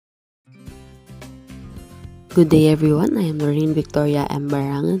Good day everyone, I am Lorraine Victoria M.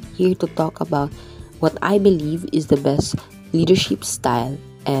 Barangan, here to talk about what I believe is the best leadership style,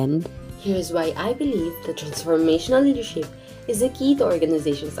 and here's why I believe that transformational leadership is the key to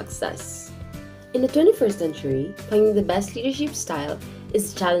organization success. In the 21st century, finding the best leadership style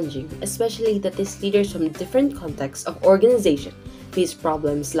is challenging, especially that these leaders from different contexts of organization face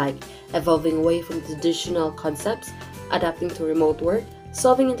problems like evolving away from traditional concepts, adapting to remote work,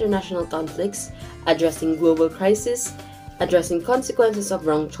 solving international conflicts, addressing global crises, addressing consequences of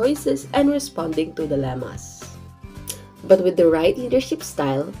wrong choices, and responding to dilemmas. But with the right leadership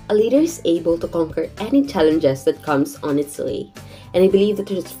style, a leader is able to conquer any challenges that comes on its way. And I believe that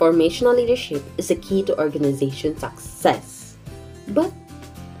transformational leadership is the key to organization success. But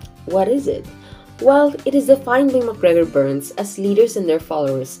what is it? Well, it is defined by McGregor Burns as leaders and their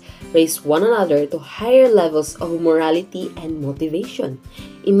followers raise one another to higher levels of morality and motivation.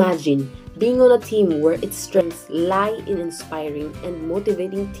 Imagine being on a team where its strengths lie in inspiring and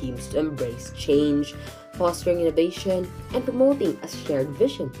motivating teams to embrace change, fostering innovation, and promoting a shared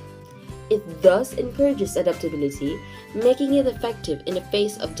vision. It thus encourages adaptability, making it effective in the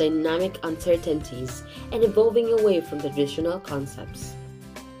face of dynamic uncertainties and evolving away from traditional concepts.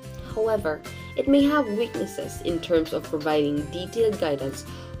 However, it may have weaknesses in terms of providing detailed guidance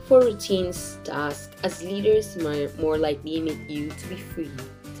for routine tasks, as leaders more likely make you to be free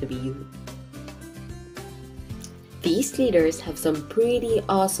to be you. These leaders have some pretty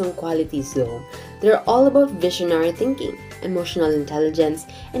awesome qualities though. They're all about visionary thinking, emotional intelligence,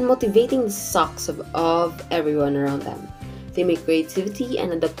 and motivating the socks of everyone around them. They make creativity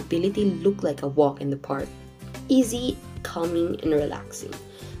and adaptability look like a walk in the park. Easy, calming, and relaxing.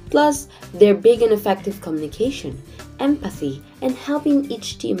 Plus, they're big on effective communication, empathy, and helping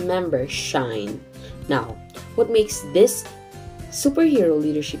each team member shine. Now, what makes this superhero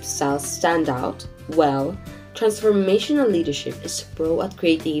leadership style stand out? Well, transformational leadership is pro at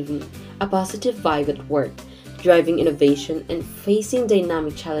creating a positive vibe at work, driving innovation, and facing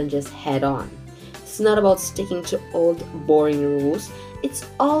dynamic challenges head on. It's not about sticking to old, boring rules. It's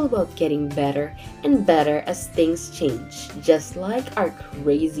all about getting better and better as things change, just like our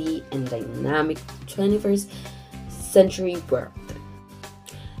crazy and dynamic 21st century world.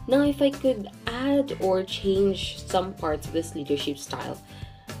 Now, if I could add or change some parts of this leadership style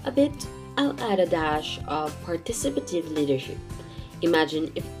a bit, I'll add a dash of participative leadership.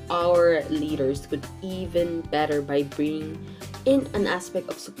 Imagine if our leaders could even better by bringing in an aspect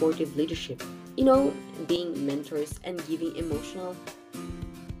of supportive leadership. Being mentors and giving emotional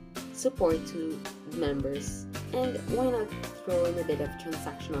support to members. And why not throw in a bit of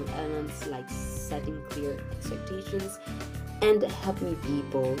transactional elements like setting clear expectations and helping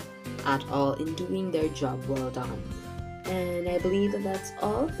people at all in doing their job well done. And I believe that that's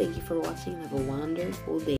all. Thank you for watching. Have a wonderful day.